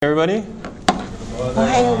everybody. お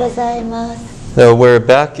はようございます。So we're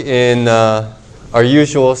back in our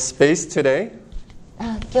usual space today.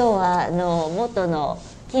 今日は元の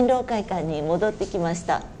勤労会館に戻ってきまし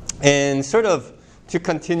た。And sort of to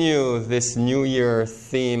continue this New Year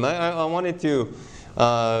theme, I wanted to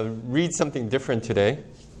read something different today.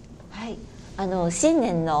 はい、新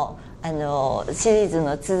年のシリーズ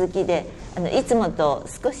の続きでいつもと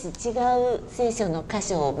少し違う聖書の箇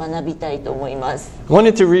所を学びたいと思います。I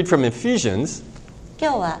wanted to read from Ephesians.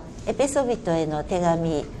 今日はエペソビトへの手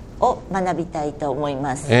紙を学びたいと思い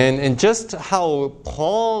ます。And just how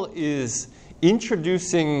Paul is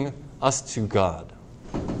introducing us to God.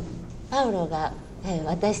 パウロが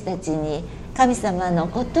私たちに神様の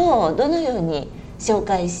ことをどのように紹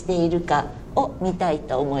介しているかを見たい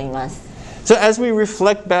と思います。So as we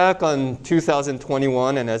reflect back on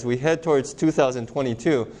 2021 and as we head towards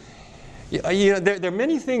 2022, there are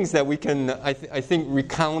many things that we can, I think,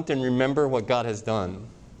 recount and remember what God has done.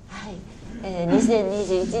 はい、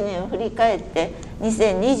2021年を振り返って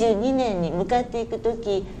2022年に向かっていくと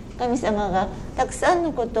き、神様がたくさん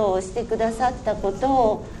のことをしてくださったこと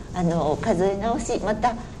を数え直し、ま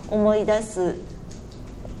た思い出す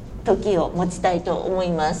時を持ちたいと思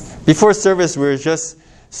います。Before service, we were just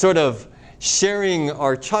sort of sharing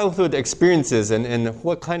our childhood experiences and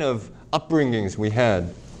what kind of upbringings we had.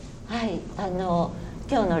 はい、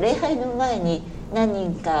今日の礼拝の前に何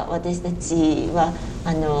人か私たちは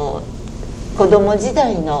子供時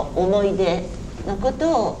代の思い出のこ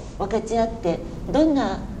とを分かち合って、どん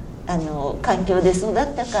な環境で育っ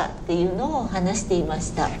たかっていうのを話していま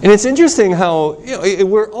した。And it's interesting how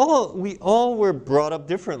we all were brought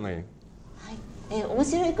up differently. はい、面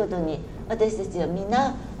白いことに私たちはみん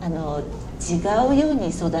な違うように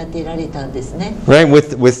育てられたんですね。Right,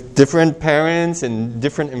 with different parents and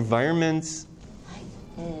different environments. はい、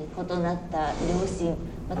異なった両親、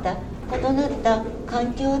また異なった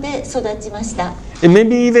環境で育ちました。And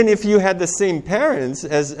maybe even if you had the same parents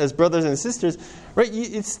as brothers and sisters, right,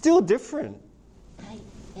 it's still different. はい、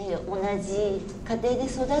同じ家庭で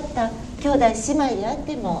育った兄弟姉妹であっ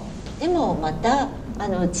ても、でもまた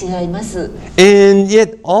違います。And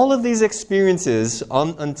yet all of these experiences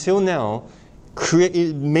until now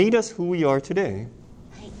made us who we are today.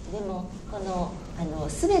 はい、でもこの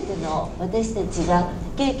全ての私たちが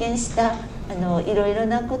経験したいろいろ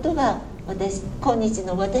なことが今日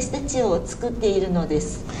の私たちを作っているので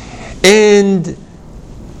す。And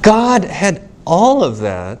God had all of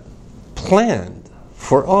that planned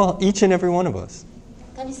for each and every one of us.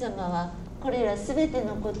 神様はこれらすべて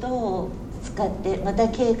のことを使ってまた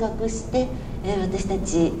計画して私た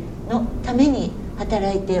ちのために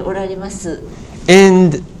働いておられます。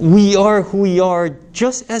And we are who we are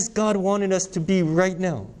just as God wanted us to be right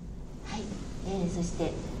now. はい、そし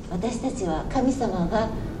て私たちは神様が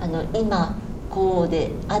今こうで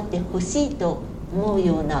あってほしいと思う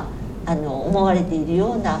ような思われている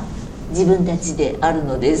ような自分たちである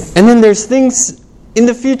のです。And then there's things in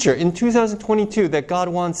the future, in 2022, that God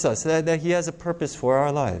wants us, that He has a purpose for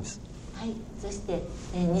our lives. はい、そして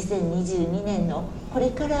2022年のこれ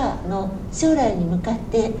からの将来に向かっ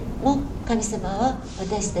ても神様は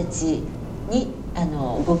私たちに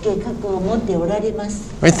ご計画を持っておられま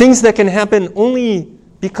す。Right? Things that can happen only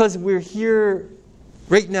because we're here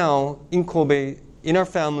right now in Kobe, in our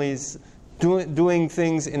families, doing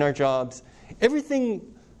things in our jobs. Everything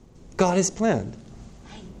God has planned.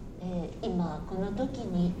 今この時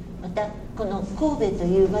にまたこの神戸と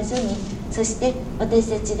いう場所に、そして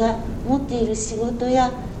私たちが持っている仕事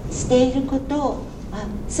やしていることを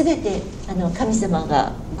全て神様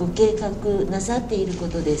がご計画なさっているこ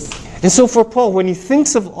とです。And so for Paul, when he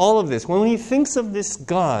thinks of all of this, when he thinks of this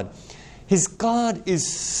God, his God is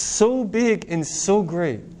so big and so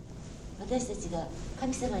great. 私たちが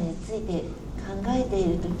神様について考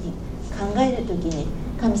える時に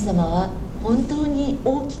神様は本当に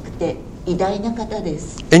大きくて偉大な方で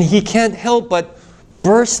す。And he can't help but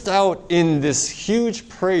burst out in this huge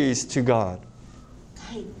praise to God.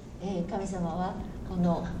 はい、神様はこ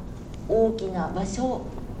の大きな場所を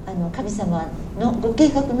神様のご計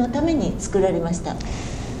画のために作られました。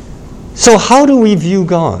So how do we view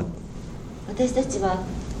God? 私たちは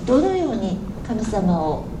どのように神様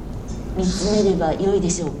を見つめればよいで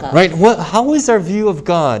しょうか。 Right? How is our view of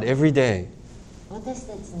God every day? 私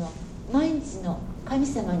たちの毎日の神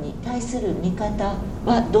様に対する見方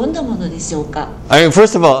はどんなものでしょうか。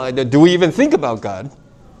First of all, do we even think about God?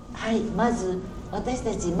 はい、まず私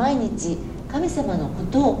たち毎日神様のこ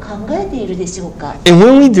とを考えているでしょうか。 And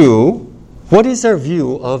when we do, what is our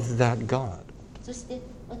view of that God? そして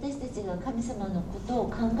私たちが神様のことを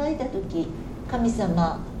考えたとき、神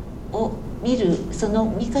様を見るその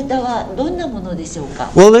見方はどんなものでしょう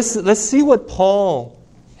か。 Well, let's see what Paul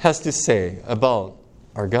has to say about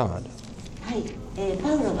our God. はい、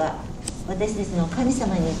パウロが私たちの神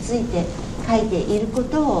様について書いているこ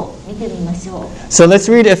とを見てみましょう。 So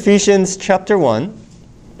let's read Ephesians chapter 1,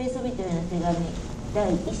 エペソビトへの手紙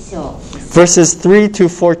第1章 verses 3 to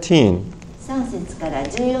 14. 3節から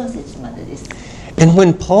14節までです。 And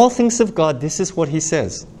when Paul thinks of God, this is what he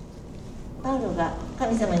says. パウロが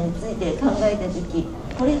神様について考えたとき、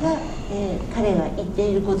これが、彼が言って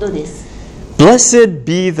いることです。 Blessed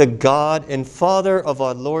be the God and Father of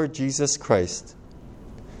our Lord Jesus Christ,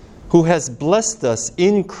 who has blessed us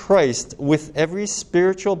in Christ with every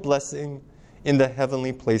spiritual blessing in the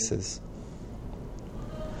heavenly places,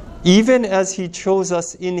 even as he chose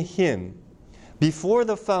us in him before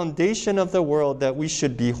the foundation of the world, that we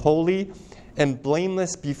should be holy and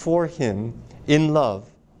blameless before him in love.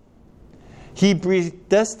 He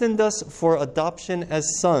predestined us for adoption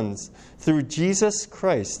as sons through Jesus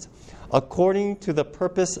Christ, according to the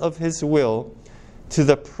purpose of his will, to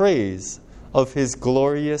the praise of his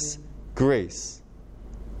glorious grace,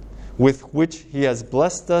 with which he has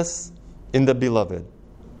blessed us in the Beloved.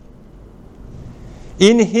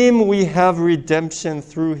 In him we have redemption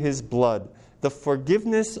through his blood, the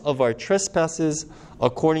forgiveness of our trespasses,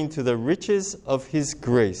 according to the riches of his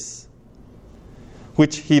grace,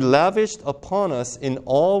 which he lavished upon us in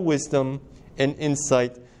all wisdom and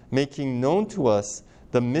insight, making known to us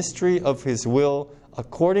the mystery of his will,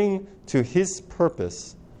 according to his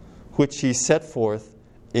purpose, which he set forth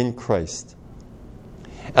in Christ,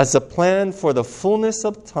 as a plan for the fullness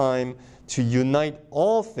of time to unite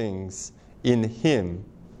all things in him,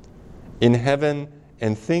 in heaven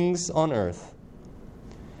and things on earth.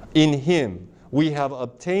 In him we have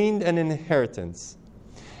obtained an inheritance,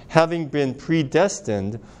 having been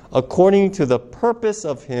predestined according to the purpose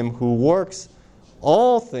of him who works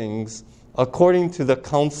all things according to the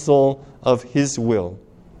counsel of his will,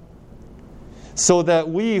 so that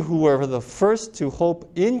we who were the first to hope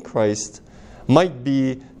in Christ might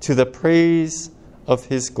be to the praise of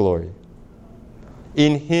his glory.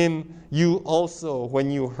 In him you also,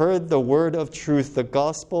 when you heard the word of truth, the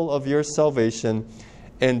gospel of your salvation,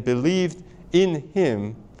 and believed in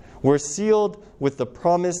him, were sealed with the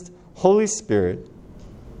promised Holy Spirit,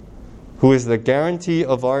 who is the guarantee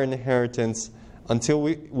of our inheritance until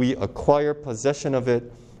we acquire possession of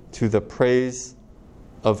it, to the praise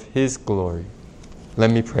of his glory.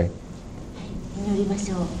 Let me pray. 祈りま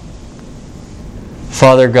しょう。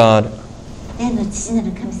 Father God, 天の父な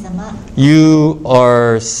る神様、 you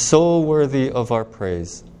are so worthy of our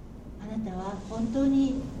praise. あなたは本当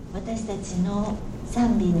に私たちの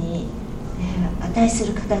賛美に値す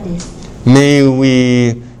る方です。 May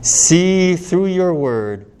we see through your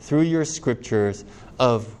word, through your scriptures,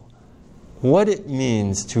 of what it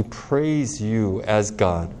means to praise you as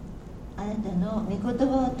God. あなたの御言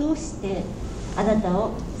葉を通してあなた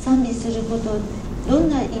を賛美すること、どん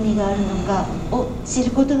な意味があるのかを知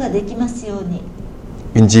ることができますように。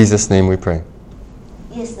 In Jesus' name we pray.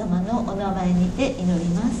 イエス様のお名前にて祈り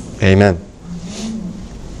ます。 Amen.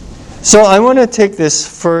 So I want to take this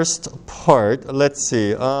first part. Let's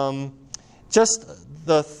see. Just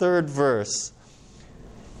the third verse.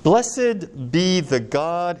 Blessed be the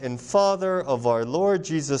God and Father of our Lord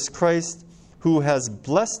Jesus Christ, who has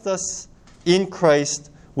blessed us in Christ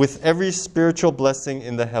with every spiritual blessing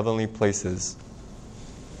in the heavenly places.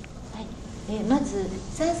 まず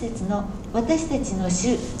3節の私たちの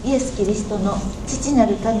主イエス・キリストの父な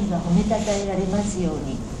る神が褒めたたえられますよう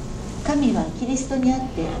に、神はキリストにあっ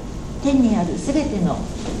て天にあるすべての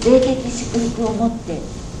霊的祝福をもって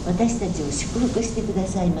私たちを祝福してくだ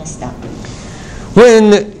さいました。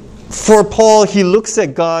 When, for Paul, he looks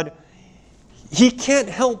at God, he can't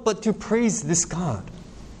help but to praise this God.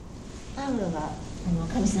 パウロが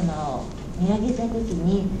神様を見上げたとき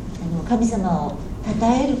に神様を称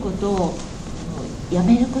えることをや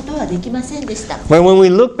めることはできませんでした。 But when we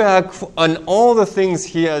look back on all the things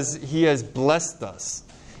he has blessed us,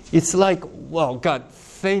 it's like, wow, God,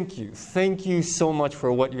 thank you so much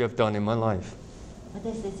for what you have done in my life.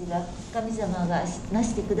 私たちが神様がな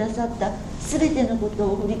してくださったすべてのこと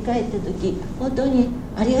を振り返ったとき、本当に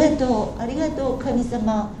ありがとう、ありがとう神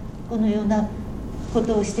様、このようなこ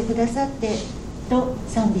とをしてくださってと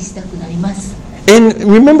賛美したくなります。 And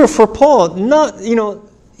remember, for Paul,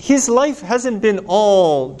 his life hasn't been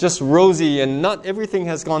all just rosy and not everything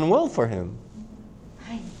has gone well for him.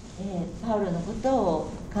 はい、パウロのこと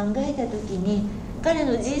を考えたときに、彼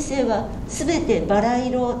の人生はすべてバラ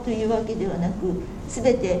色というわけではなく、す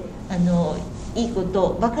べていいこ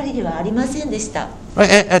とばかりではありませんでした。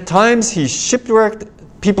At times he shipwrecked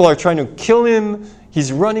people are trying to kill him.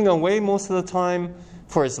 He's running away most of the time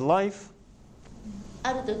for his life.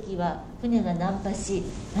 ある時は船が難破し、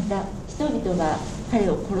また人々が彼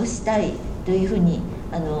を殺したいというふうに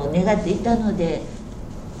願っていたので、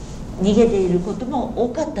逃げていることも多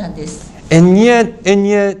かったんです。And yet,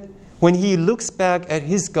 when he looks back at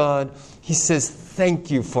his God, he says,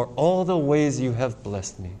 "Thank you for all the ways you have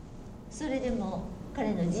blessed me." それでも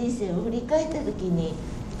彼の人生を振り返った時に、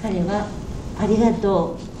彼はありが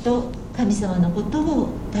とうと神様のことを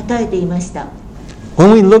称えていました。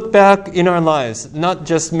When we look back in our lives, not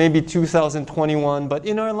just maybe 2021, but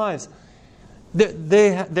in our lives,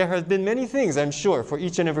 there have been many things, I'm sure, for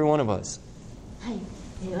each and every one of us. はい、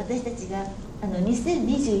私たちが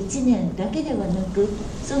2021年だけではなく、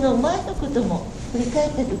その前のことも振り返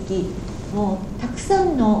った時、もうたくさ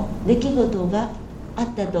んの出来事があ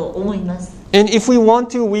ったと思います。And if we want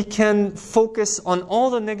to, we can focus on all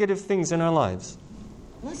the negative things in our lives.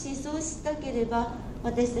 もしそうしたければ、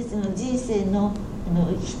私たちの人生の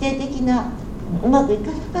否定的なうまくい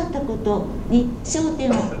かなかったことに焦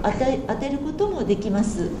点を当てることもできま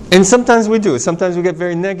す。And sometimes we do. Sometimes we get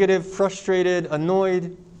very negative, frustrated,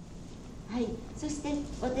 annoyed. はい、そして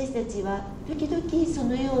私たちは時々そ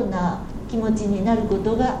のような気持ちになるこ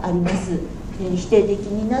とがあります。否定的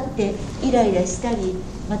になってイライラしたり、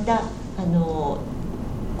また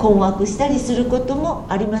困惑したりすることも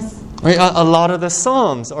あります。Right? A lot of the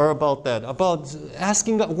Psalms are about that, about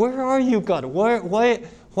asking God, "Where are you, God? Why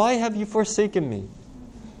have you forsaken me?"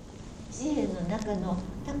 詩篇の中の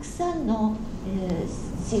たくさんの、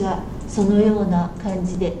詩がそのような感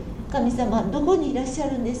じで、神様どこにいらっしゃ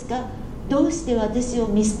るんですか、どうして私を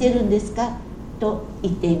見捨てるんですかと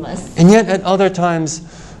言っています。And yet at other times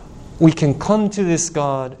we can come to this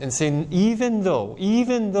God and say, even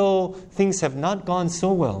though things have not gone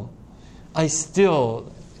so well, I still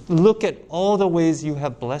look at all the ways you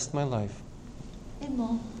have blessed my life. で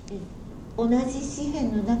も同じ詩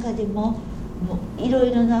篇の中でもいろ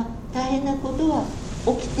いろな大変なことは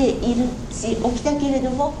起きているし、起きたけれど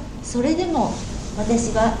も、それでも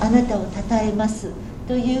私はあなたを称えます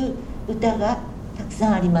という歌がたくさ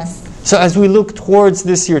んあります。So as we look towards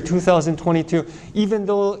this year, 2022, even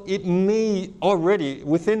though it may already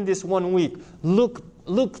within this 1 week look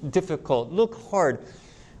difficult, look hard,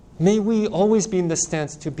 may we always be in the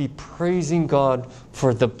stance to be praising God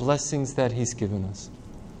for the blessings that He's given us.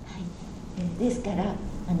 はい、ですから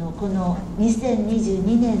この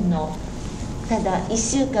2022年のただ1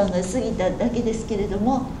週間が過ぎただけですけれど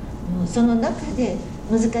も、その中で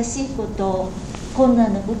難しいこと、困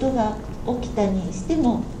難なことが起きたにして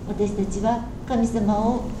も、私たちは神様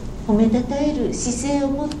を褒めたたえる姿勢を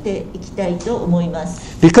持っていきたいと思います。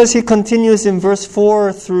Because he continues in verse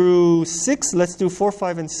 4 through 6, let's do 4,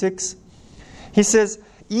 5, and 6. He says,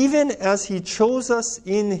 "Even as he chose us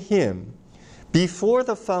in him before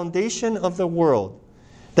the foundation of the world,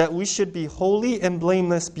 that we should be holy and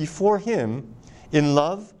blameless before him in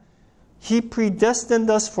love, he predestined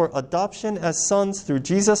us for adoption as sons through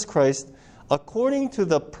Jesus Christ, according to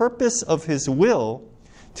the purpose of his will,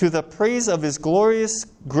 to the praise of his glorious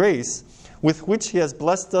grace, with which he has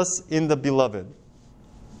blessed us in the beloved."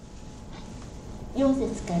 4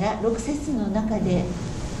節から6節の中で、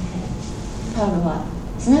パウロは、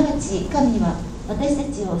すなわち神は私た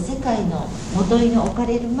ちを世界のもといに置か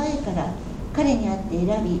れる前から彼にあって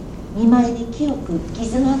選び、見舞いで清く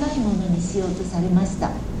傷のないものにしようとされました。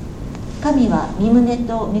神は御胸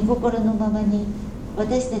と御心のままに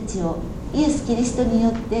私たちをイエス・キリストによ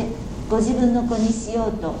ってご自分の子にしよ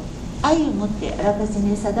うと愛をもってあらかじ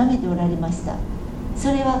め定めておられました。そ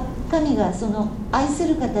れは神がその愛す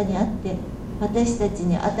る方にあって私たち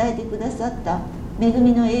に与えてくださった恵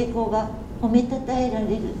みの栄光が褒めたたえられ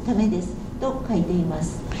るためですと書いていま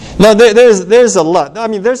す。Now there's a lot. I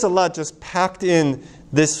mean, there's a lot just packed in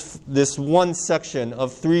this one section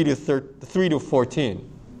of 3 to 14.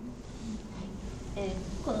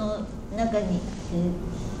 この中に、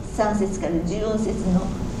3節から14節の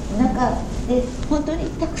中で本当に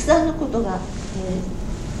たくさんのことが、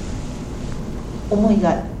思い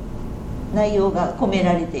が内容が込め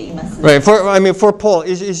られています。Right. For Paul,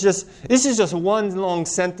 it's just one long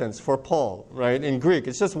sentence for Paul, right? In Greek,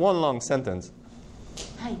 it's just one long sentence.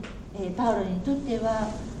 はい、パウロにとって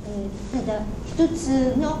は、ただ一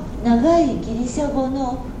つの長いギリシャ語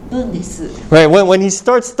の文です。Right. When he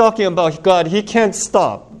starts talking about God, he can't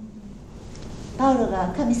stop. パウロ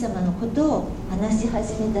が神様のことを話し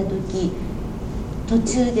始めたとき、途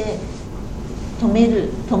中で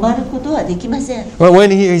止まることはできません。When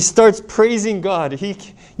he starts praising God,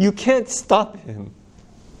 you can't stop him.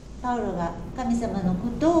 パウロが神様のこ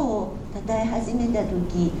とを称え始めた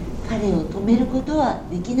時、彼を止めることは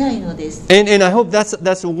できないのです。And I hope that's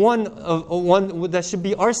one that should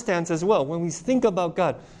be our stance as well. When we think about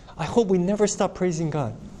God, I hope we never stop praising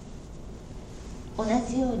God. 同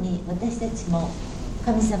じように私たちも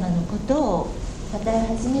神様のことを称え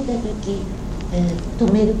始めた時、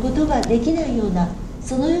止めることができないような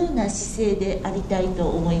そのような姿勢でありたいと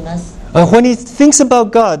思います。When he thinks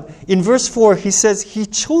about God, in verse 4, he says, He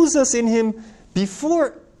chose us in Him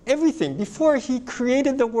before everything. Before He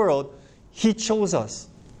created the world, He chose us.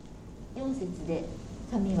 4節で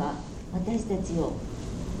神は私たちを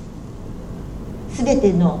すべ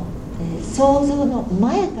ての創造の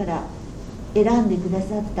前から選んでくだ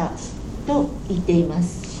さったと言っていま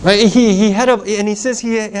す。Right? And he says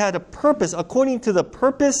he had a purpose according to the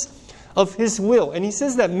purpose of His will. And he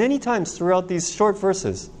says that many times throughout these short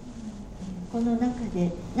verses. この中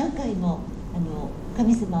で何回も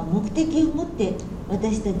神様は目的を持って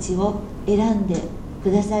私たちを選んで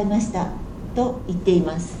くださいましたと言ってい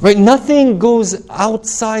ます。Right? Nothing goes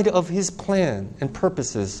outside of His plan and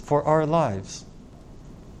purposes for our lives.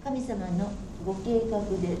 神様のご計画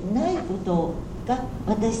でないことが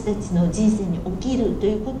私たちの人生に起きると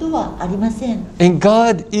いうことはありません。And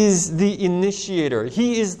God is the initiator.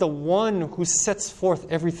 He is the one who sets forth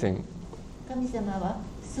everything. 神様は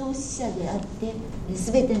創始者であって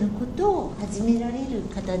すべてのことを始められる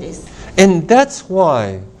方です。And that's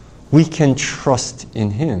why we can trust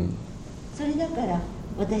in Him. それだから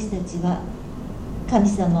私たちは神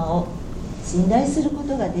様を信頼するこ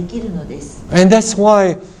とができるのです。And that's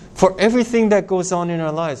why for everything that goes on in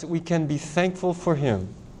our lives, we can be thankful for Him.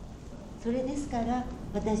 それですから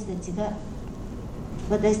私たち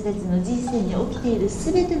の人生に起きている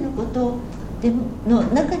すべてのことの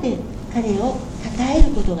中で彼を称え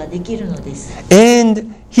ることができるのです。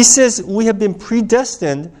And He says we have been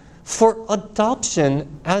predestined for adoption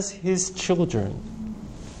as His children.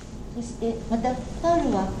 そしてまたパウ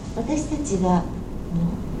ロは私たちが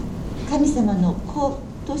神様の子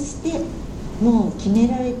としてもう決め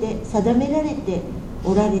られて定められて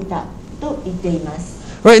おられたと言っています。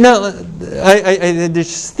Right now, I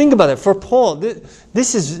just think about it. For Paul,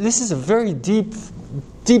 this is a very deep.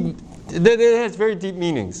 It has very deep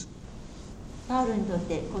meanings. パウロにとっ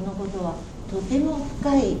てこのことはとても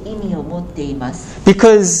深い意味を持っています。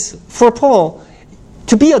Because for Paul,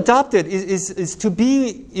 to be adopted is to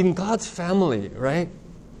be in God's family, right?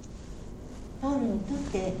 パウロにとっ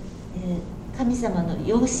て、神様の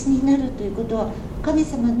養子になるということは神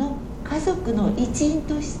様の家族の一員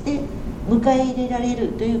として迎え入れられる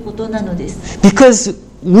ということなのです。Because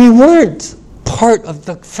we weren't part of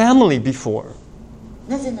the family before.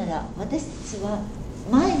 なぜなら私たちは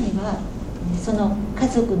前にはその家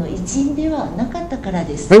族の一員ではなかったから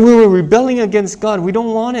です。We were rebelling against God. We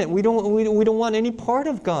don't want it. We don't want any part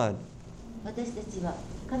of God. 私たちは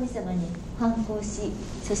神様に反抗し、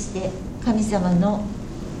そして神様の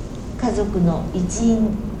家族の一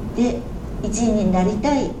員になり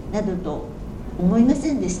たいなどと思いま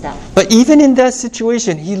せんでした。But even in that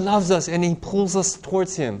situation, He loves us and He pulls us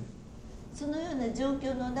towards Him. そのような状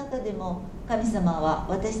況の中でも神様は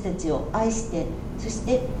私たちを愛して、そし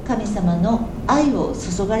て神様の愛を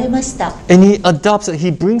注がれました。And He adopts us.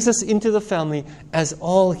 He brings us into the family as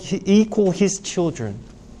all equal His children.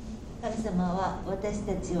 神様は私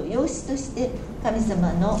たちを養子として神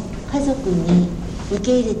様の家族に受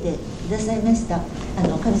け入れてくださいました。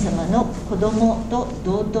神様の子供と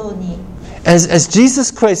同等に。As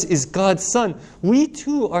Jesus Christ is God's Son, we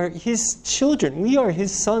too are His children. We are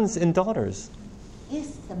His sons and daughters. イエ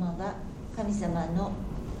ス様が神様の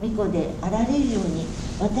御子であられるように、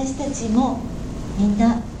私たちもみん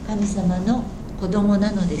な神様の子供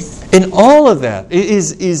なのです。And all of that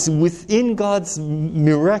is within God's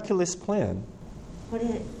miraculous plan. こ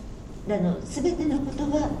れらのすべてのこと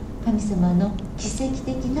が神様の奇跡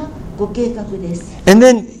的なご計画です。And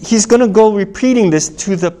then He's going to go repeating this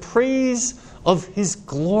to the praise of His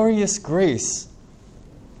glorious grace.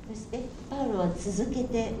 そしてパウロは続け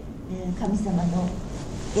て神様の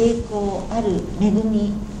栄光ある恵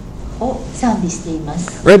みを賛美していま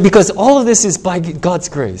す。Right? Because all of this is by God's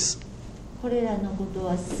grace. これらのこと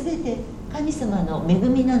はすべて神様の恵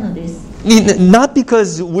みなのです。Not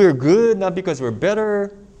because we're good, not because we're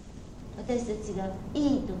better. 私たちが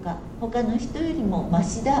いいとか他の人よりもマ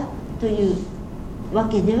シだというわ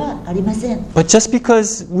けではありません。But just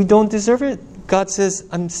because we don't deserve it, God says,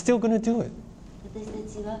 I'm still going to do it. 私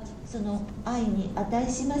たちはその愛に値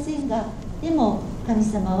しませんが、でも神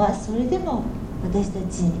様はそれでも私た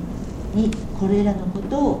ちにこれらのこ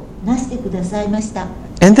とをなしてくださいました。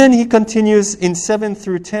And then He continues in 7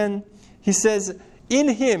 through 10. He says, in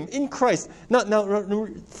Him, in Christ. Now,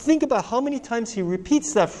 think about how many times he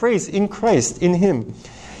repeats that phrase, in Christ, in Him.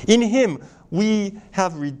 In Him, we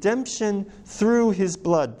have redemption through His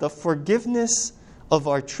blood, the forgiveness of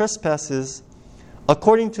our trespasses,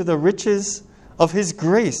 according to the riches of His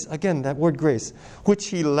grace. Again, that word grace, which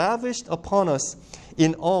He lavished upon us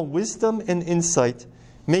in all wisdom and insight,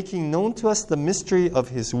 making known to us the mystery of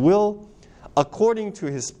His will, according to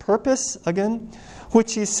His purpose, again,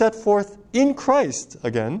 which He set forth in Christ,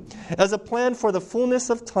 again, as a plan for the fullness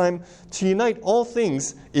of time to unite all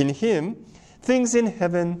things in Him, things in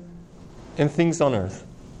heaven and things on earth.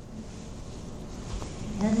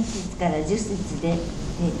 7節から10節で、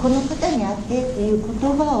この方にあってという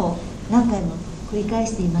言葉を何回も繰り返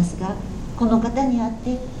していますが、この方にあっ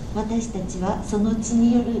て私たちはその血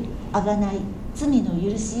による贖い、罪の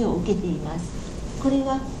許しを受けています。これ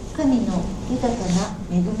は神の豊かな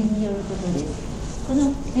恵みによることです。こ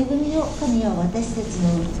の恵みを神は私たち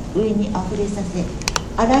の上にあふれさせ、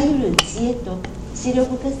あらゆる知恵と思慮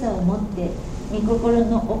深さを持って御心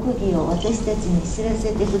の奥義を私たちに知ら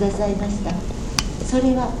せてくださいました。そ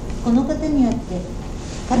れはこの方にあって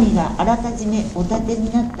神があらかじめお立て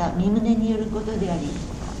になった御胸によることであり、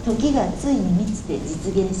時がついに満ちて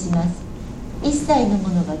実現します。一切のも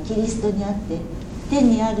のがキリストにあって、天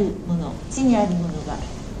にあるもの、地にあるものが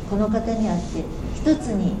この方にあって一つ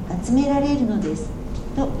に集められるのです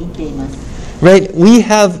と言っています。Right? We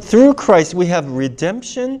have, through Christ, we have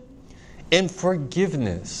redemption and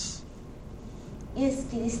forgiveness. イエス・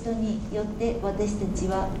キリストによって私たち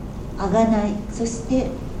は贖い、そして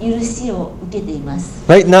許しを受けています。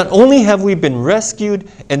Right? Not only have we been rescued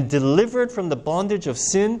and delivered from the bondage of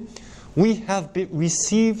sin, we have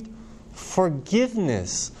received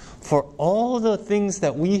forgiveness for all the things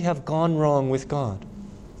that we have gone wrong with God.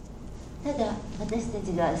 ただ私た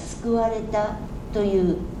ちが救われたとい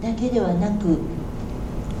うだけではなく、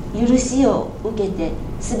許しを受けて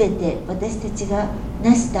すべて私たちが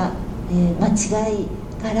なした間違い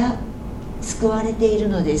から救われている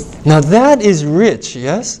のです。Now that is rich,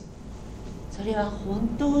 yes? それは本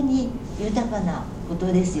当に豊かなこと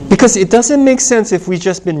ですよね。Because it doesn't make sense if we've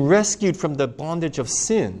just been rescued from the bondage of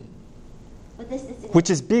sin, 私たちが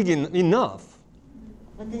which is big enough.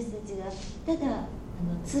 私たちがただ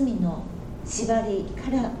罪の縛り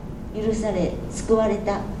から許され救われ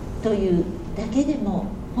たというだけでも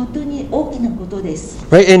本当に大きなことです。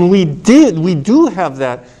Right? And we do have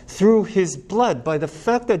that through His blood. By the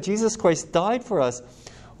fact that Jesus Christ died for us,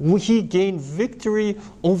 He gained victory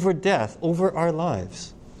over death, over our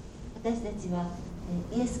lives. 私たちは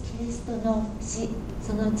イエス・キリストの死、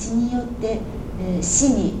その血によって死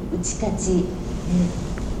に打ち勝ち、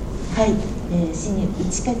死に打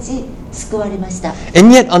ち勝ち救われました。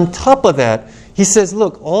And yet on top of that, He says,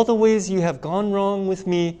 look, all the ways you have gone wrong with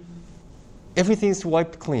me, everything's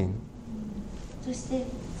wiped clean. そして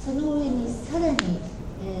その上にさらに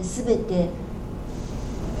すべて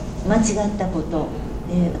間違ったこと、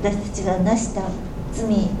私たちがなした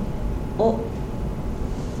罪を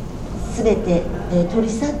すべて取り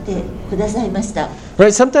去ってくださいました。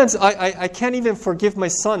Right? Sometimes I can't even forgive my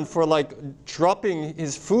son for like dropping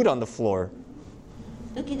his food on the floor.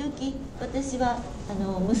 時々私は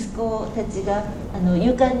息子たちが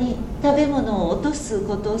床に食べ物を落とす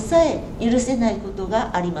ことさえ許せないこと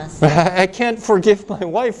があります。I can't forgive my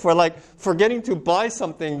wife for like forgetting to buy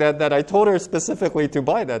something that I told her specifically to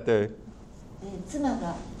buy that day. 妻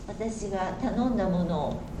が私が頼んだもの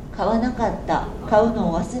を買わなかった、買う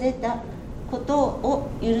のを忘れたことを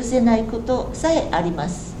許せないことさえありま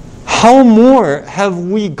す。How more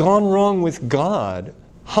have we gone wrong with God?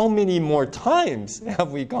 How many more times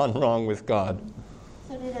have we gone wrong with God?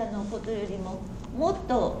 それらのことよりももっ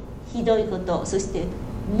とひどいこと、そして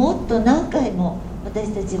もっと何回も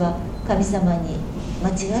私たちは神様に間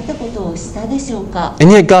違ったことをしたでしょうか。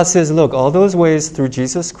And yet God says, look, all those ways through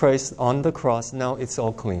Jesus Christ on the cross, now it's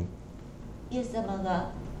all clean. イエス様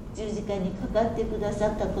が十字架にかかってくださ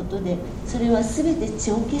ったことで、それはすべて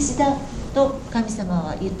帳消しだと神様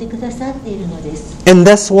は言ってくださっているのです。And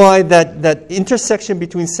that's why that intersection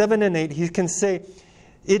between 7 and 8, He can say,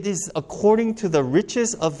 it is according to the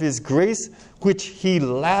riches of His grace which He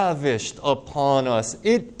lavished upon us.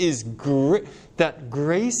 It is great. That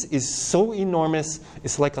grace is so enormous,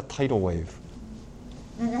 it's like a tidal wave.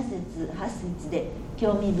 7節8節で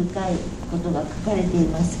興味深いことが書かれてい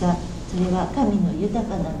ますが、それは神の豊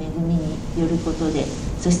かな恵みによることで、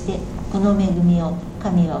そしてこの恵みを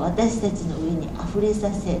神は私たちの上にあふれ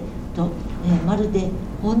させと、まるで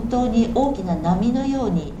本当に大きな波のよう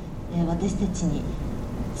に、私たちに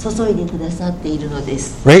注いでくださっているので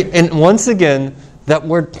す。Right? And once again, that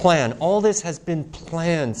word plan, all this has been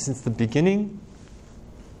planned since the beginning.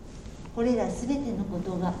 これらすべてのこ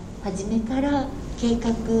とが初めから計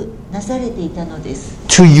画なされていたのです。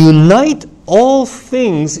To unite all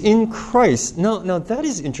things in Christ. Now that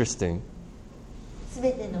is interesting. す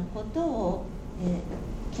べてのことを、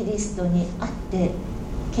キリストにあって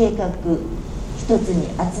計画一つに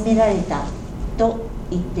集められたと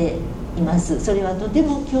言っています。それはとて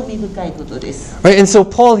も興味深いことです。Right, and so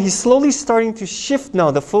Paul, he's slowly starting to shift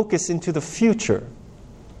now the focus into the future.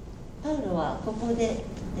 パウロはここで、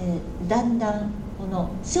だんだんこの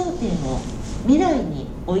焦点を未来に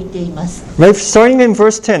置いています。Right, starting in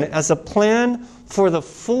verse 10, as a plan for the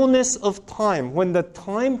fullness of time, when the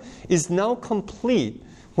time is now complete,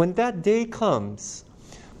 when that day comes,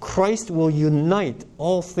 Christ will unite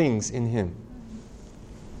all things in him.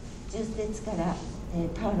 10節から、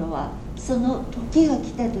パウロはその時が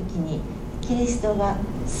来た時にキリストが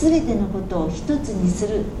すべてのことを一つにす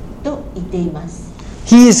ると言っています。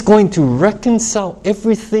He is going to reconcile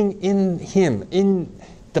everything in him. In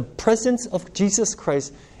the presence of Jesus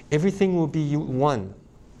Christ, everything will be one.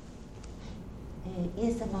 イ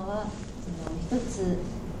エス様は一つ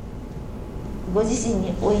ご自身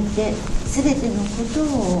においてすべてのこと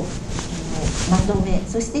をまとめ、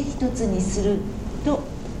そして一つにすると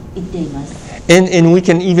言っています。And we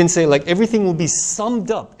can even say like everything will be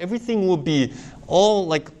summed up. Everything will be all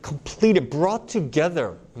like completed, brought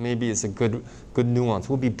together. Maybe is a good nuance.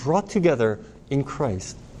 Will be brought together in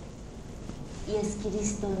Christ. イエス・キリ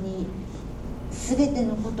ストにすべて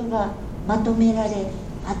のことがまとめられ、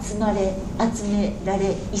集めら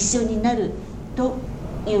れ、一緒になると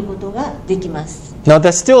いうことができます。Now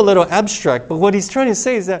that's still a little abstract, but what he's trying to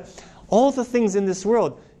say is that all the things in this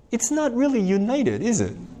world, it's not really united, is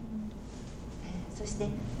it? そして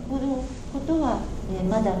このことは、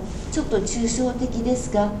まだちょっと抽象的です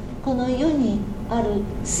が、この世にある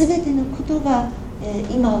すべてのことが、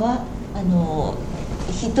今は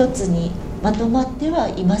一つにまとまっては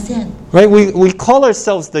いません。Right? We call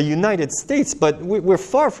ourselves the United States, but we're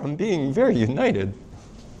far from being very united.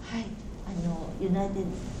 はい、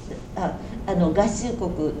合衆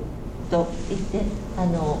国といって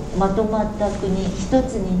まとまった国、一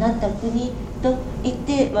つになった国と言っ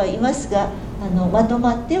てはいますが、まと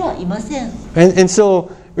まってはいません。And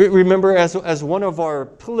so remember, as one of our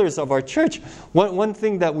pillars of our church, one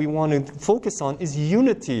thing that we want to focus on is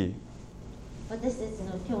unity. 私たち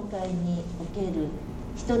の教会における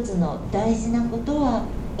一つの大事なことは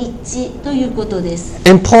一致ということです。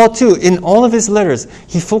And Paul too, in all of his letters,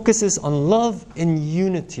 he focuses on love and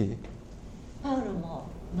unity. パウロも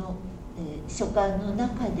の、書簡の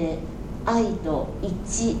中で愛と一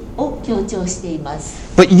致を強調していま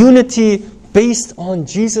す。But unity based on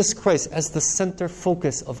Jesus Christ as the center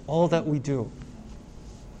focus of all that we do.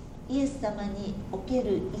 イエス様におけ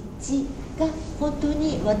る一致が本当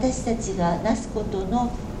に私たちがなすことの、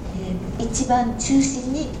一番中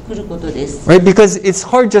心に来ることです。Right? Because it's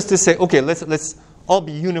hard just to say, okay, let's all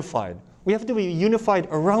be unified. We have to be unified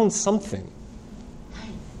around something. は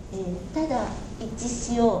い、ただ一致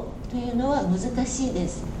しようというのは難しいで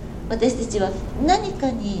す。私たちは何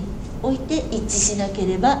かにおいて一致しなけ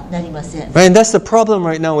ればなりません。Right? And that's the problem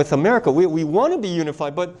right now with America. We want to be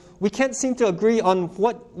unified, but we can't seem to agree on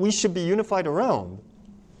what we should be unified around.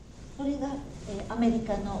 これが、アメリ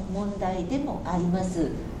カの問題でもあります。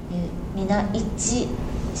皆一致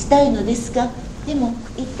したいのですが、でも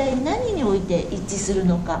一体何において一致する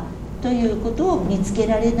のかということを見つけ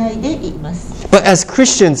られないでいます。But as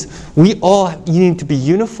Christians, we all need to be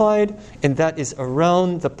unified, and that is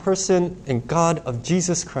around the person and God of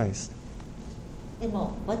Jesus Christ. で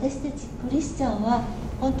も私たちクリスチャンは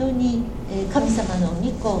本当に神様の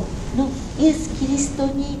御子のイエス・キリスト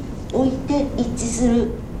において一致す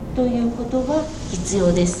るということが必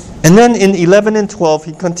要です。And then in 11 and 12,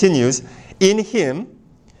 he continues, in him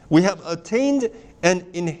we have attained an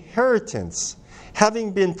inheritance,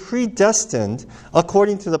 having been predestined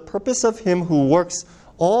according to the purpose of him who works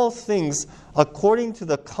all things according to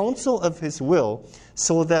the counsel of his will,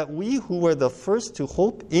 so that we who were the first to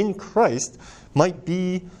hope in Christ might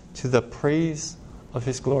be to the praise of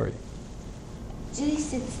his glory. 11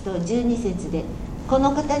節と12節で、こ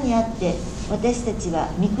の方にあって私たちは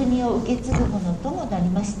御国を受け継ぐものともなり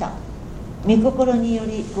ました。御心によ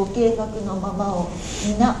りご計画のままを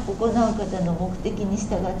皆行う方の目的に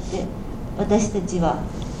従って私たちは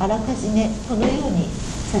あらかじめこのように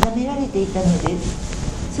定められていたので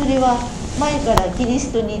す。それは前からキリ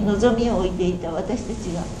ストに望みを置いていた私たち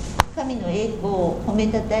が神の栄光を褒め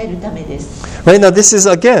たたえるためです。Right now, this is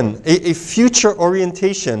again a future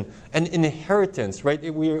orientation, an inheritance. Right,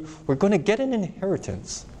 we're going to get an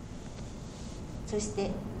inheritance. そし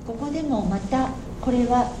てここでもまたこれ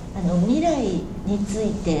は未来につ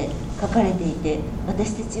いて書かれていて、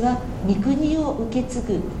私たちは御国を受け継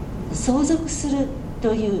ぐ、相続する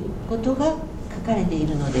ということが書かれてい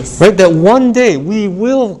るのです。Right, that one day we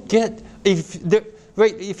will get,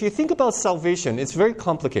 right, if you think about salvation, it's very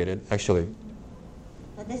complicated, actually.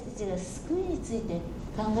 私たちが救いについて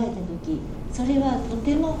考えたとき、それはと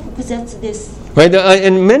ても複雑です。Right,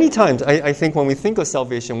 and many times I think when we think of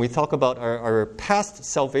salvation, we talk about our past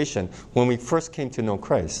salvation when we first came to know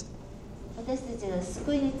Christ. 私たちが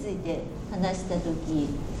救いについて話したとき、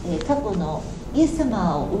過去のイエス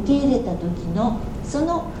様を受け入れたときのそ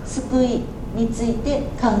の救いについて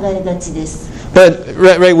考えがちです。But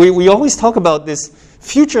right, we always talk about this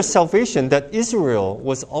future salvation that Israel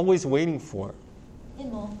was always waiting for. で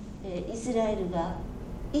も、イスラエルが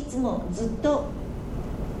いつもずっと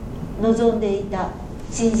望んでいた、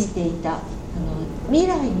信じていた未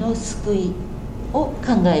来の救いを考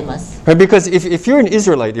えます。Right, because if you're an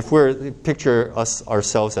Israelite, if we picture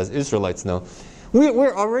ourselves as Israelites now,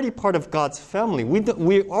 we're already part of God's family.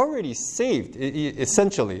 We're already saved,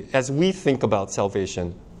 essentially, as we think about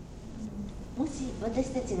salvation. もし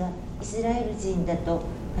私たちがイスラエル人だと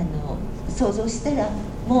想像したら、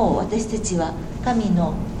もう私たちは神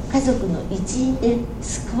の家族の一員で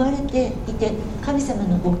救われていて、神様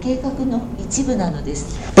のご計画の一部なので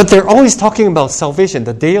す。But they're always talking about salvation,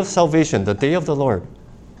 the day of salvation, the day of the Lord.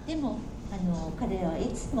 でも彼らはい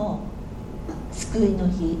つも救いの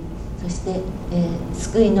日、そして、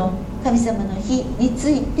救いの神様の日に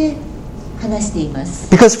ついて話していま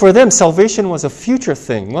す。Because for them, salvation was a future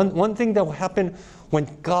thing. One thing that will happen when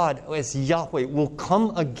God, as Yahweh, will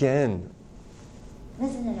come again. な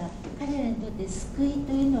ぜなら彼らにとって救い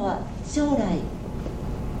というのは将来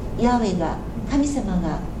ヤハウェが、神様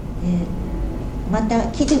が、また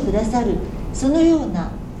来てくださる、そのよう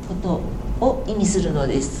なことを意味するの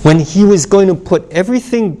です。When He was going to put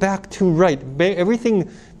everything back to right, everything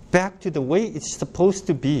back to the way it's supposed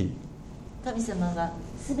to be. 神様が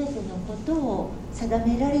すべてのことを定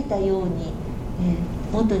められたように、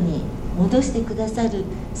元に戻してくださる、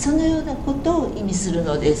そのようなことを意味する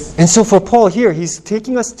のです。And so for Paul here, he's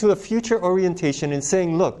taking us to a future orientation and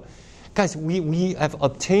saying, look, guys, we have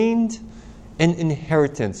obtained an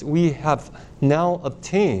inheritance. We have now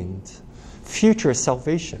obtained future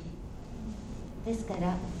salvation. ですか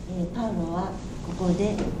ら、パウロはここ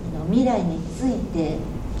で未来について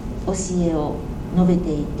教えを述べ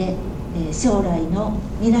ていて、将来の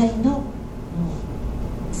未来の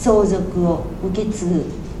相続を受け継ぐ、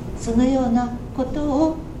そのようなこと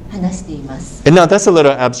を話しています。And now that's a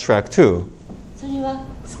little abstract too. それは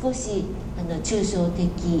少し抽象的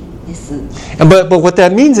です。But what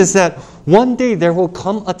that means is that one day there will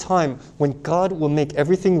come a time when God will make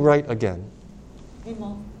everything right again. で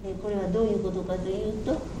もこれはどういうことかという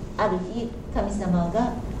と、ある日神様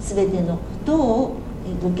がすべてのことを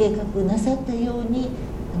ご計画なさったように、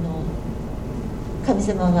神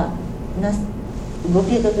様がご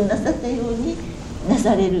計画なさったようにな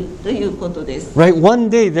されるということです。Right? One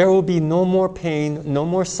day there will be no more pain, no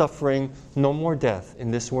more suffering, no more death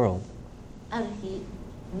in this world. ある日、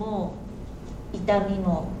もう痛み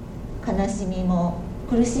も悲しみも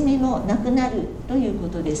苦しみもなくなるというこ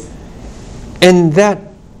とです。And that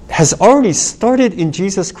has already started in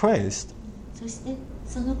Jesus Christ. そして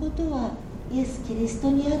そのことはイエス・キリス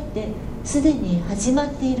トにあってすでに始ま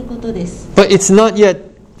っていることです。But it's not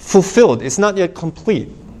yet fulfilled. It's not yet complete.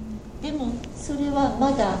 でもそれは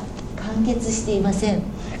まだ完結していません。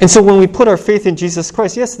And so when we put our faith in Jesus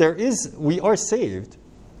Christ, yes, we are saved.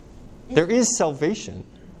 There is salvation.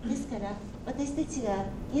 ですから私たちが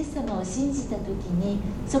イエス様を信じたときに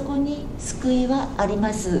そこに救いはあり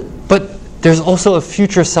ます。But there's also a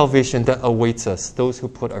future salvation that awaits us, those who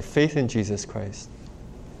put our faith in Jesus Christ.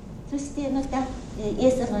 そしてまたイ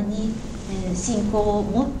エス様に信仰を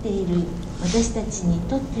持っている私たちに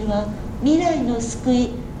とっては未来の救い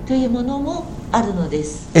というものもあるので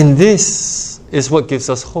す。And this is what gives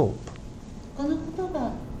us hope. このこと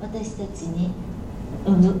が私たちに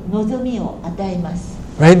望みを与えます。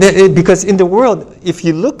Right? Because in the world, if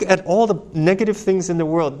you look at all the negative things in the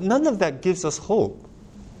world, none of that gives us hope.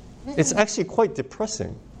 It's actually quite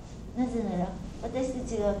depressing. なぜなら私た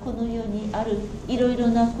ちがこの世にあるいろいろ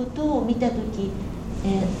なことを見たとき、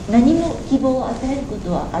何も希望を与えるこ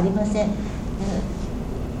とはありません。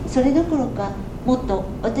それどころかもっと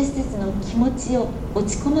私たちの気持ちを落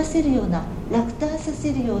ち込ませるような、落胆さ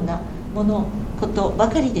せるようなことば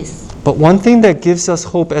かりです。But one thing that gives us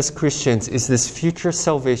hope as Christians is this future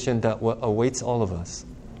salvation that awaits all of us.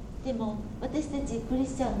 でも私たちクリ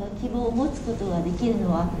スチャンが希望を持つことができる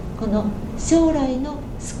のはこの将来の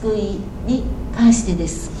救いに関してで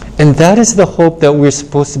す。And that is the hope that we're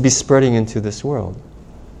supposed to be spreading into this world.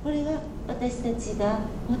 これが私たちが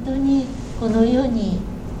本当にこの世に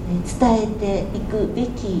伝えていくべ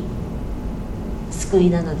き救い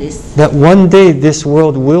なのです。That one day this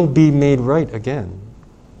world will be made right again.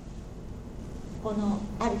 この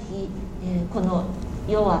ある日、この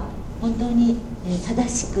世は本当に正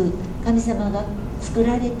しく神様が作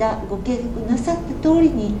られたご計画なさった通り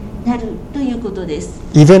になるということです。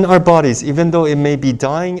Even our bodies, even though it may be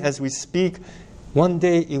dying as we speak, one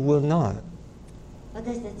day it will not.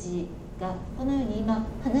 私たちがこのように今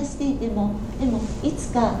話していても、でもい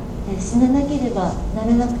つか死ななければな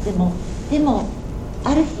らなくても、でも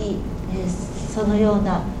ある日そのよう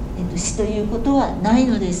な死ということはない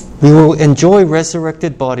のです。We will enjoy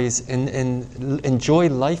resurrected bodies and enjoy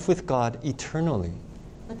life with God eternally.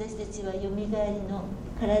 私たちはよみがえりの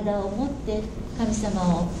体を持って神様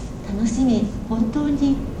を楽しみ、本当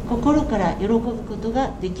に心から喜ぶこと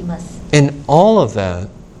ができます。And all of that,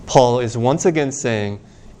 Paul is once again saying,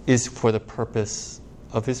 is for the purpose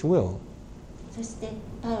of his will. そして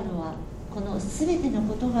パウロはこのすべての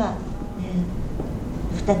ことが、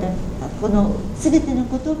このすべての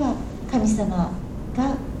ことが神様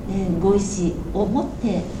が、ご意志を持っ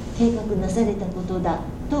て計画なされたことだ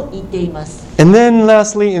と言っています。And then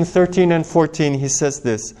lastly in 13 and 14 he says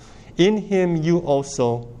this, In him you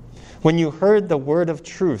also, when you heard the word of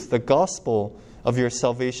truth, the gospel of your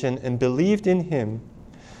salvation, and believed in him,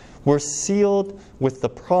 were sealed with the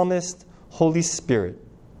promised Holy Spirit,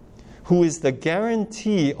 who is the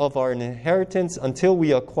guarantee of our inheritance until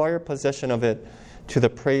we acquire possession of it, to the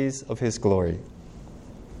praise of his glory.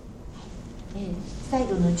 最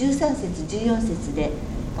後の13節14節で、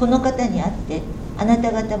この方にあってあなた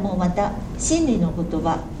方もまた真理の言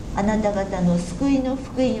葉、あなた方の救いの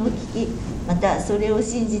福音を聞き、またそれを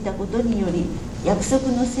信じたことにより約束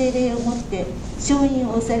の聖霊をもって承認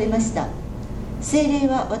をされました。聖霊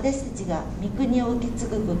は私たちが御国を受け継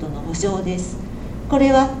ぐことの保証です。こ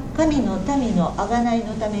れは神の民の贖い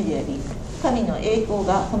のためであり、神の栄光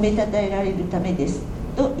が褒めたたえられるためです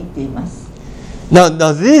と言っています。Now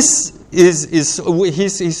this is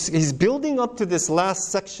he's building up to this last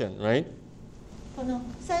section, right? この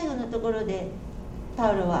最後のところでパ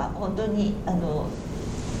ウロは本当に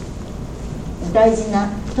大事な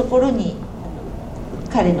ところに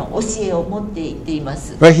彼の教えを持っていっていま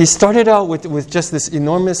す。Right, he started out with just this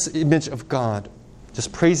enormous image of God,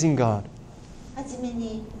 just praising God. はじめ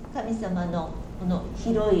に神様のこの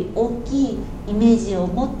広い大きいイメージを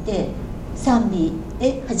持って賛美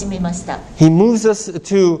で始めました。He moves us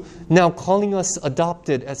to now calling us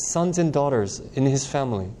adopted as sons and daughters in his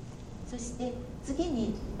family. そして次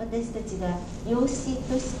に私たちが養子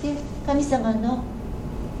として神様の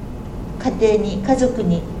家庭に家族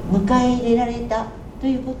に迎え入れられたと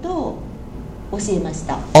いうことを教えまし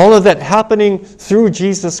た。All of that happening through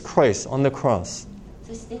Jesus Christ on the cross.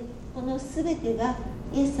 そしてこのすべてが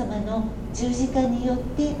イエス様の十字架によっ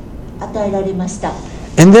て与えられました。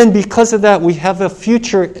And then because of that, we have a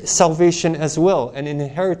future salvation as well, an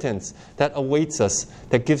inheritance that awaits us,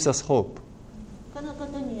 that gives us hope. このこ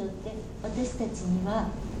とによって私たちには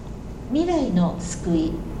未来の救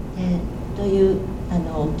い、という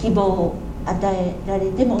希望を与えら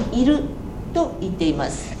れてもいると言っていま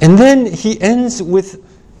す。And then he ends with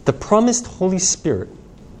the promised Holy Spirit.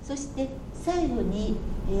 そして最後に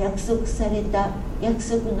約束された約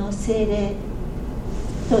束の聖霊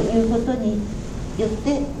ということによっ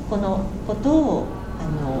てこのことを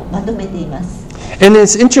まとめています。And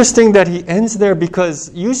it's interesting that he ends there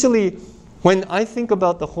because usually when I think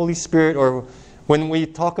about the Holy Spirit or when we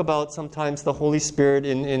talk about sometimes the Holy Spirit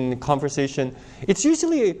in conversation, it's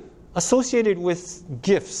usually associated with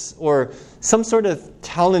gifts or some sort of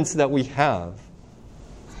talents that we have.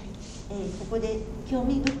 ここで興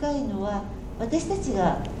味深いのは私たち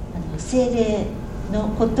が聖霊の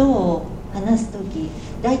ことを話すとき、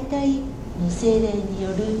大体聖霊によ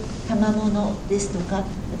る賜物ですとか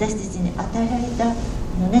私たちに与えられた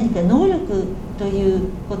何か能力という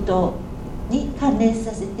ことに関連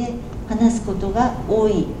させて話すことが多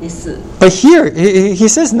いです。But here, he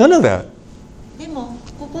says none of that. でも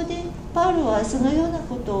ここでパウロはそのような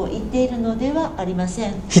ことを言っているのではありませ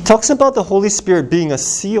ん。He talks about the Holy Spirit being a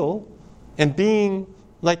seal and being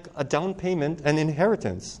like a down payment and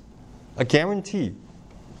inheritance, a guarantee.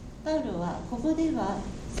 パウロはここでは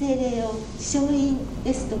聖霊を承認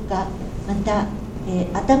ですとかまた、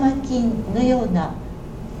頭金のような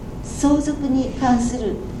相続に関す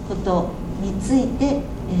ることについて、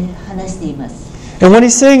話しています。And what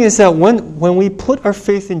he's saying is that when we put our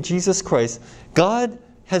faith in Jesus Christ, God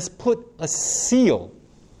has put a seal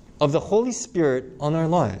of the Holy Spirit on our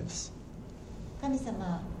lives. 神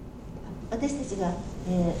様、私たちが、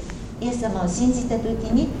イエス様を信じたとき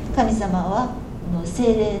に、神様は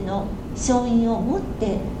聖霊の勝因を持っ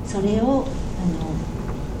てそれを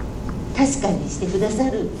確かにしてくださ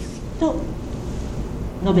ると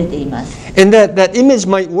述べています。And that image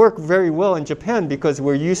might work very well in Japan because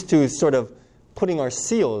we're used to sort of putting our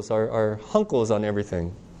seals, our hunkles on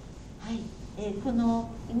everything. はい、この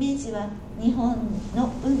イメージは日本の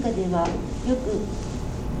文化ではよ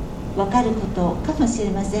くわかることかもしれ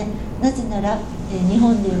ません。なぜなら、日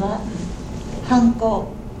本ではハンコ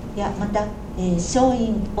やまた、勝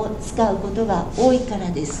因を使うことが多いか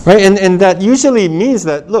らです。Right? And that usually means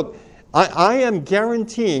that, look, I am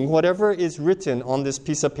guaranteeing whatever is written on this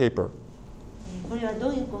piece of paper. これはど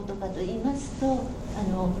ういうことかと言いますと、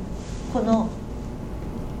この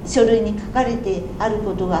書類に書かれてある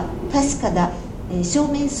ことが確かだ、証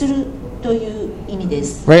明するという意味で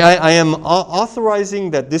す。Right? I am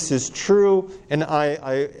authorizing that this is true, and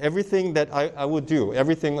everything that I will do,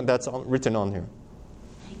 everything that's written on here.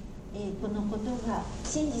 このことが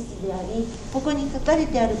真実であり、ここに書かれ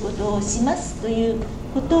てあることをしますという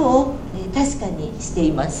ことを確かにして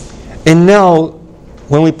います。And now,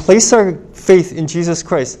 when we place our faith in Jesus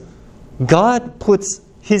Christ, God puts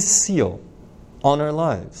His seal on our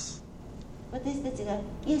lives. 私たちが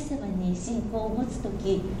イエス様に信仰を持つと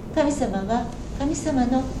き、神様が神様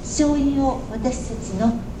の勝因を私たち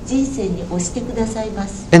の人生に押してくださいま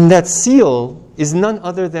す。And that seal is none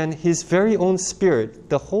other than His very own Spirit,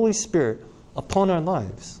 the Holy Spirit, upon our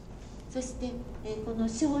lives. そして、この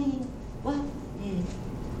勝因は、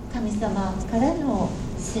神様からの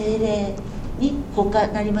聖霊に他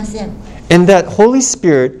なりません。And that Holy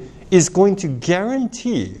Spirit is going to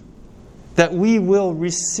guarantee that we will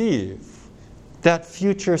receive that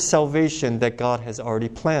future salvation that God has already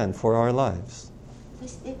planned for our lives. そ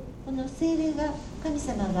してこの聖霊が神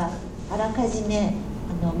様があらかじめ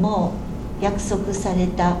もう約束され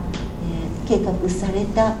た、計画され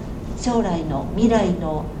た将来の未来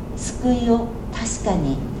の救いを確か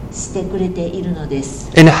にしてくれているのです。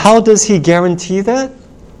And how does He guarantee that?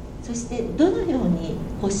 そしてどのように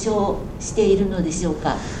保証しているのでしょう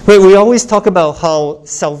か。Right, we always talk about how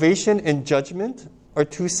salvation and judgment are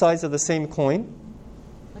two sides of the same coin.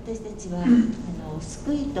 私たちは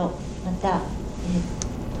救いとまた、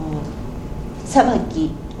裁き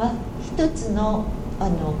は一つの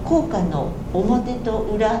効果の表と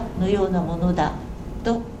裏のようなものだ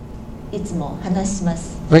といつも話しま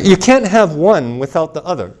す。Right, you can't have one without the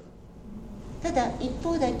other. ただ一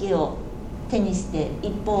方だけを手にして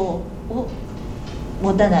一方を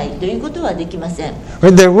持たないということはできません。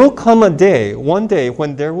Right, there will come a day, one day,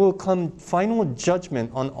 when there will come final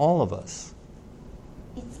judgment on all of us.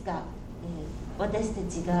 いつか、私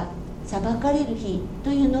たちが裁かれる日と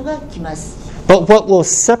いうのが来ます。But what will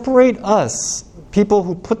separate us, people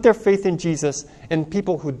who put their faith in Jesus and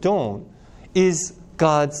people who don't, is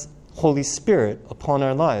God's Holy Spirit upon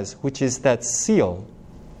our lives, which is that seal.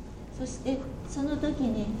 そしてその時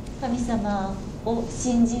に神様を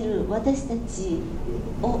信じる私たち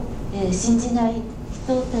を、信じない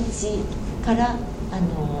人たちから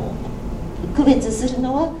区別する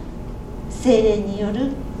のは聖霊によ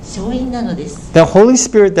る勝因なのです。The Holy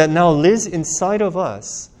Spirit that now lives inside of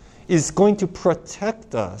us is going to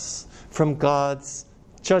protect us from God's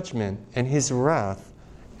judgment and His wrath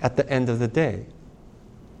at the end of the day.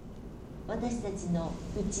 私たちの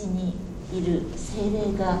うちにいる聖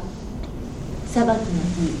霊が裁きの日、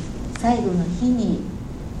最後の日に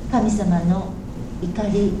神様の怒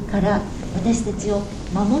りから私たちを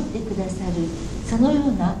守ってくださるそのよ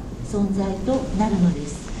うな存在となるので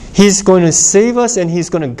す。He's going to save us and He's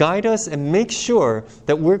going to guide us and make sure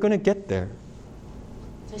that we're going to get there.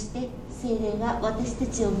 そして聖霊が私た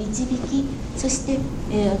ちを導き、そして、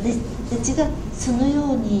私たちがその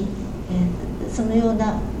ように、そのよう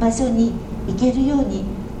な場所に行けるように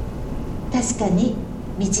確かに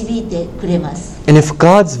導いてくれます。And if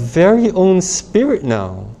God's very own Spirit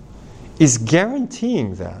now is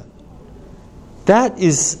guaranteeing that, that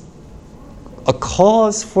is a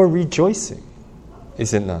cause for rejoicing,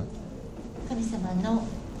 is it not? 神様の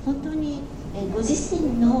本当にご自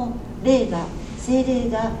身の霊が、聖霊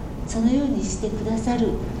がそのようにしてくださる、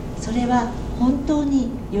それは本当に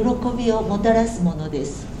喜びをもたらすもので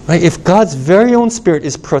す。Right? If God's very own Spirit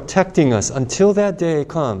is protecting us until that day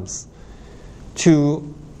comes to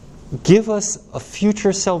give us a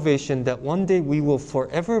future salvation that one day we will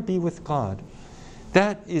forever be with God,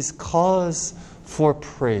 that is cause for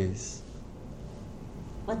praise.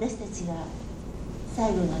 私たちが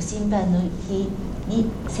最後の審判の日に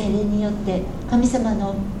聖霊によって神様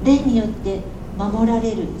の霊によって守ら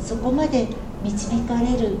れる、そこまで導か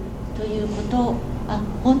れるということを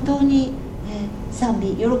本当に、賛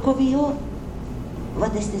美喜びを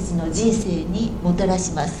私たちの人生にもたら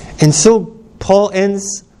します。 And so Paul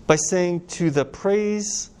ends by saying, to the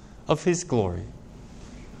praise of his glory.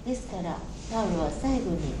 ですからパウロは最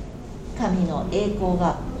後に神の栄光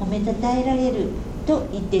が褒めたたえられると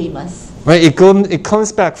言っています。 Right? It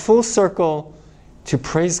comes back full circle to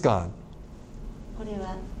praise God. これ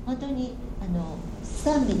は本当に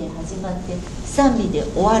賛美で始まって賛美で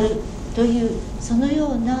終わるというそのよ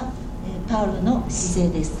うなパウロの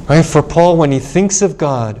姿勢です。 Right? For Paul, when he thinks of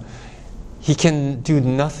God, he can do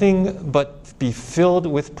nothing but be filled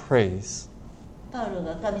with praise. パウロ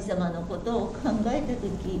が神様のことを考えたと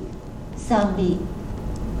き、賛美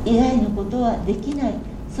以外のことはできない、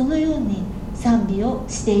そのように賛美を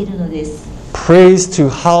しているのです。 Praise to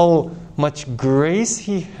how much grace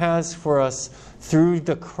he has for us through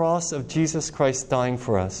the cross of Jesus Christ dying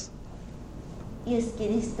for us. イエス・キ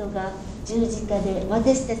リストが十字架で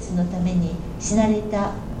私たちのために死なれ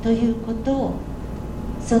たということを、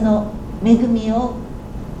その恵みを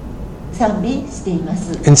賛美していま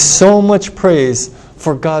す。 And so much praise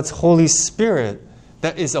for God's Holy Spirit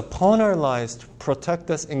that is upon our lives to protect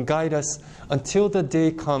us and guide us until the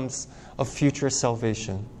day comes of future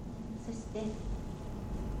salvation. そして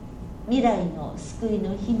未来の救い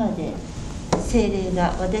の日まで聖霊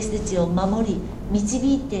が私たちを守り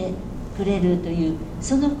導いてくれるという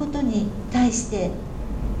そのことに対して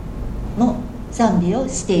も賛美を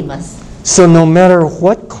しています。 So no matter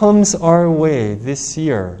what comes our way this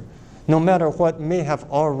year, no matter what may have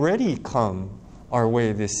already come our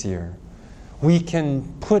way this year, we can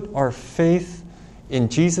put our faith in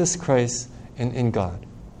Jesus Christ and in God.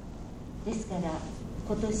 ですから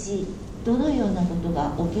今年どのようなこと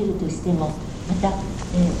が起きるとしても、また、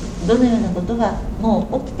どのようなことがも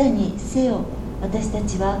う起きたにせよ、私た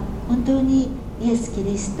ちは本当にイエス・キ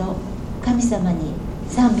リスト神様に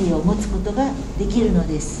賛美を持つことができるの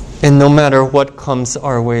です。 And no matter what comes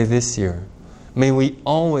our way this year, may we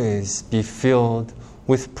always be filled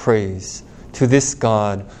with praise to this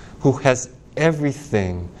God who has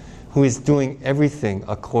everything, who is doing everything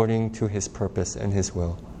according to his purpose and his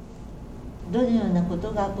will. どのようなこ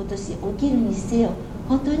とが今年起きるにせよ、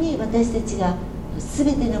本当に私たちが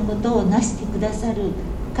全てのことを成してくださる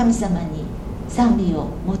神様に賛美を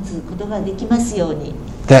持つことができますように。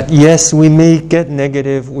 That yes, we may get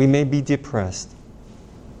negative, we may be depressed.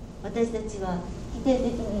 私たちは否定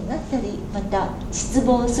的になったり、また失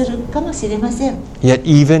望するかもしれません。 Yet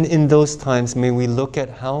even in those times, may we look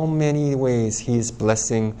at how many ways he is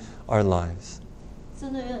blessing our lives.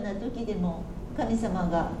 そのような時でも神様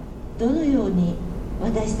がどのように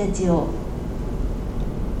私たちを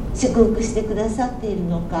祝福してくださっている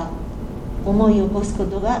のか思い起こすこ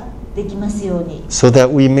とができますように。 So that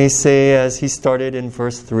we may say, as he started in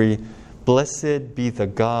verse 3, Blessed be the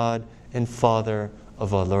God and Father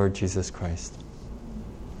of our Lord Jesus Christ.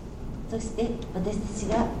 そして私たち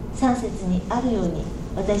が3節にあるように、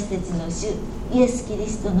私たちの主イエス・キリ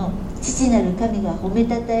ストの父なる神が褒め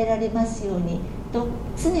たたえられますようにと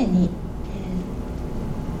常に、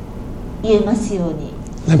言えますように。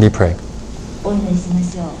 Let me pray. お祈りしま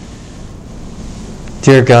しょう。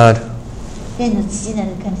 Dear God, 天の父な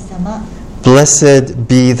る神様、 blessed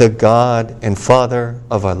be the God and Father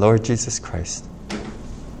of our Lord Jesus Christ.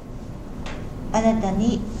 あなた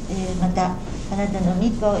に、またあなたの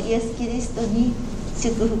御子イエス・キリストに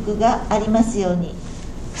祝福がありますように。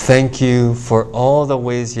 Thank you for all the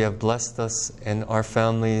ways you have blessed us and our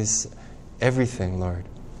families, everything, Lord.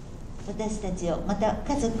 私たちを、また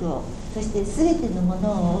家族を、そしてすべてのもの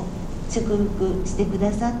を祝福してく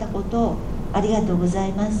ださったことをありがとうござ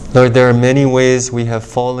います。 Lord, there are many ways we have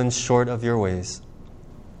fallen short of your ways.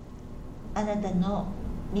 あなたの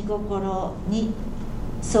御心に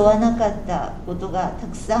沿わなかったことがた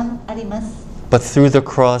くさんあります。 But through the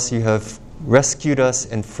cross, you have rescued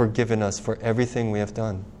us and forgiven us for everything we have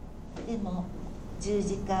done. でも十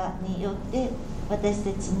字架によって私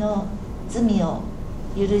たちの罪を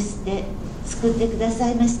許して救ってくだ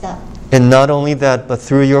さいました。 And not only that, but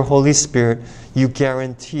through your Holy Spirit, you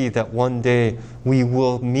guarantee that one day we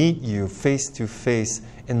will meet you face to face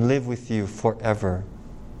and live with you forever.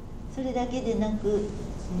 それだけでなく、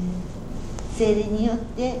聖霊によっ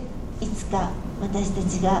ていつか私た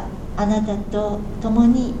ちがあなたと共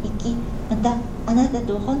に生き、またあなた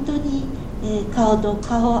と本当に顔と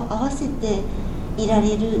顔を合わせていら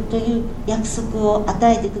れるという約束を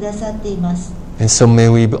与えてくださっています。 And so may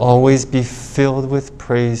we always be filled with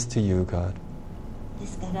praise to you, God. で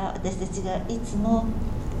すから私たちがいつも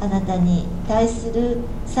あなたに対する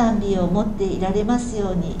賛美を持っていられます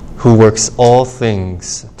ように。 who works all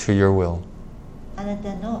things to your will. あな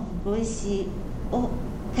たのご意志を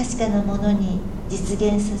確かなものに実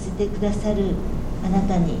現させてくださるあな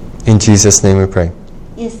たに。 In Jesus' name we pray.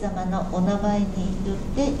 イエス様のお名前によ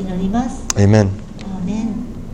って祈ります。Amen. アーメン。